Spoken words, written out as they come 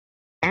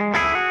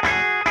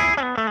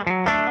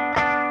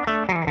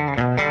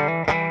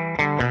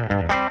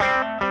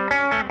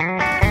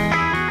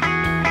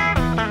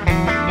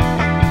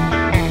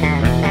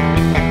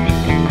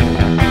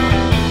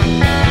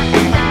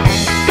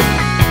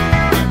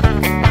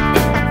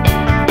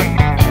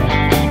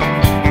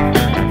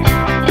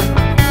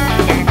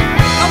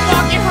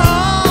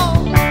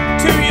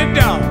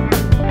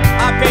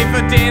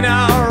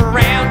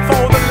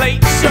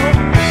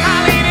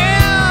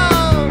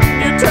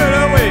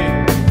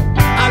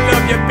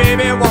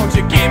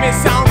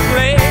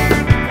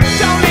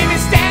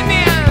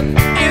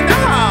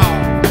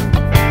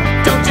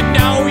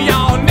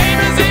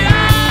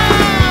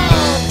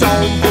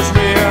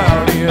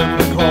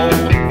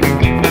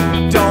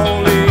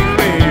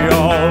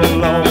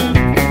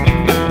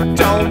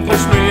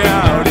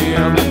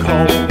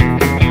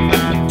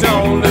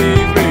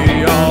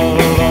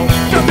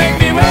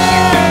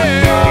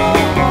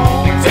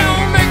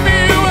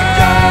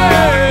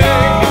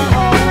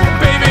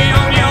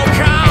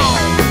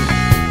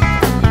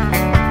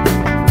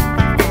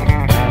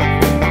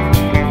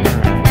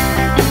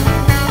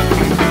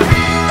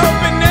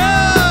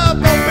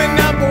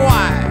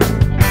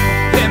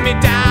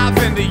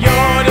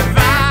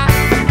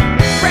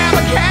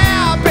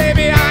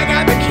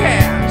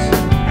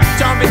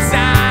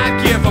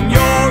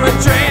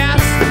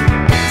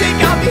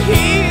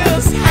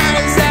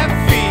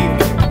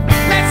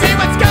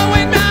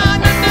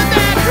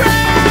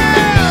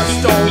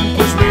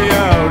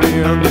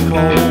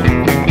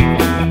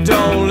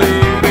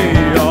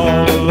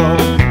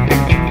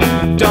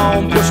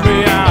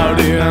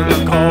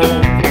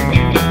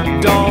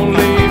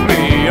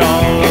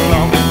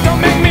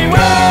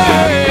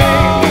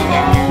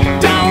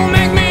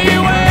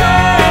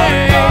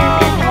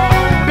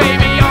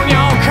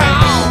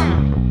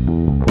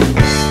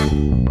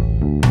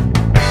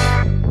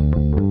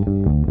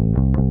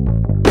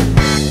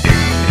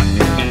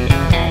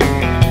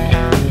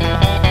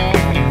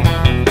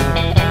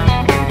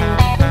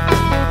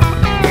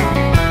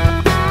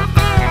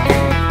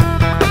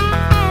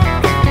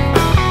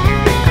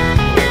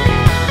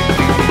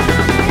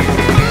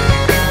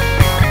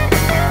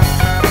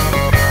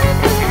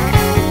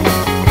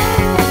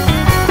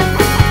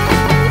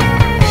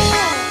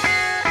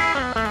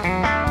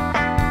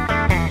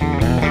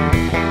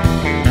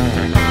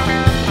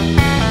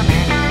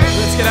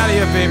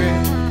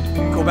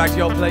go back to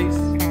your place?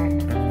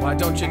 Why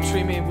don't you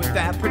treat me with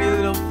that pretty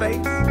little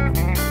face?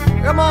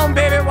 Come on,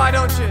 baby, why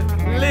don't you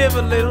live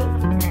a little,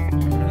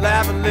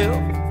 laugh a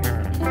little?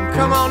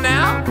 Come on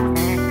now,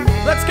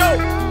 let's go,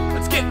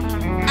 let's get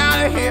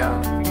out of here.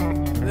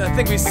 I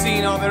think we've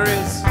seen all there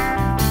is.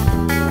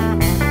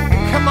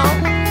 Come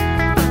on,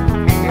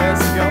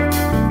 let's go.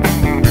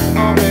 Come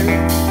on,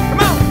 baby.